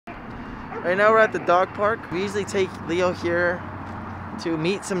Right now we're at the dog park. We usually take Leo here to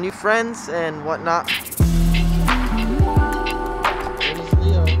meet some new friends and whatnot. There's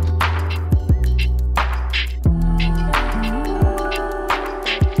Leo.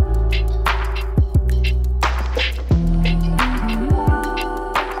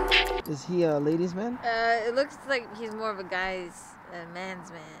 Is he a ladies' man? It looks like he's more of a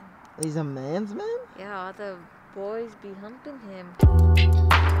man's man. He's a man's man? Yeah, all the boys be humping him.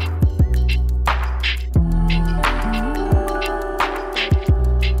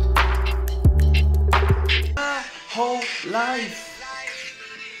 My whole life.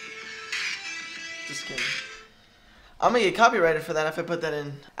 Just kidding. I'm gonna get copyrighted for that if I put that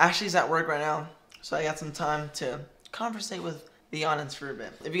in. Ashley's at work right now, so I got some time to conversate with the audience for a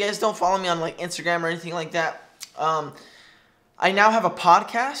bit. If you guys don't follow me on like Instagram or anything like that, I now have a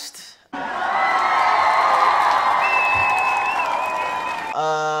podcast.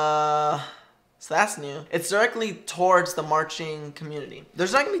 So that's new. It's directly towards the marching community.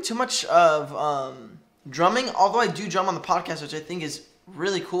 There's not gonna be too much of drumming, although I do drum on the podcast, which I think is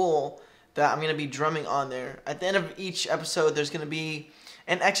really cool that I'm gonna be drumming on there. At the end of each episode, there's gonna be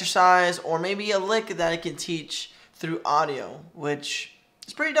an exercise or maybe a lick that I can teach through audio, which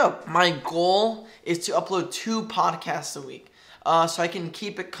is pretty dope. My goal is to upload 2 podcasts a week, so I can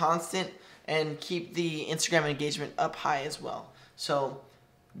keep it constant and keep the Instagram engagement up high as well. So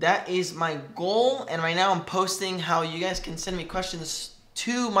that is my goal, and right now I'm posting how you guys can send me questions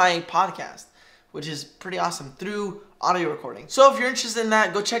to my podcast, which is pretty awesome, through audio recording. So if you're interested in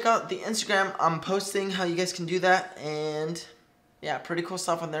that, go check out the Instagram. I'm posting how you guys can do that, and yeah, pretty cool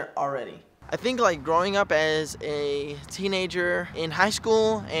stuff on there already. I think like growing up as a teenager in high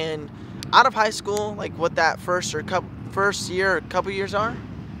school and out of high school, like what that first year or couple years are.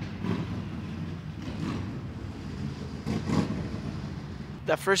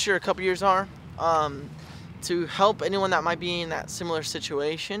 That first year or couple years are, to help anyone that might be in that similar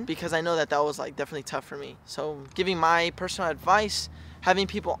situation, because I know that that was like definitely tough for me. So giving my personal advice, having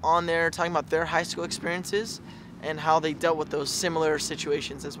people on there talking about their high school experiences and how they dealt with those similar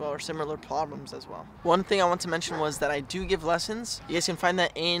situations as well, or similar problems as well. One thing I want to mention was that I do give lessons. You guys can find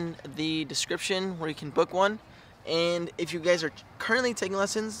that in the description where you can book one. And if you guys are currently taking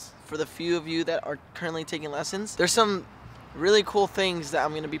lessons, for the few of you that are currently taking lessons, there's some really cool things that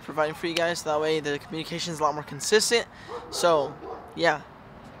I'm going to be providing for you guys, so that way the communication is a lot more consistent. So yeah,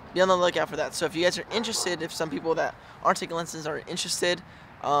 be on the lookout for that. So if you guys are interested, if some people that aren't taking lessons are interested,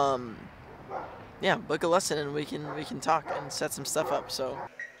 yeah, book a lesson and we can talk and set some stuff up. So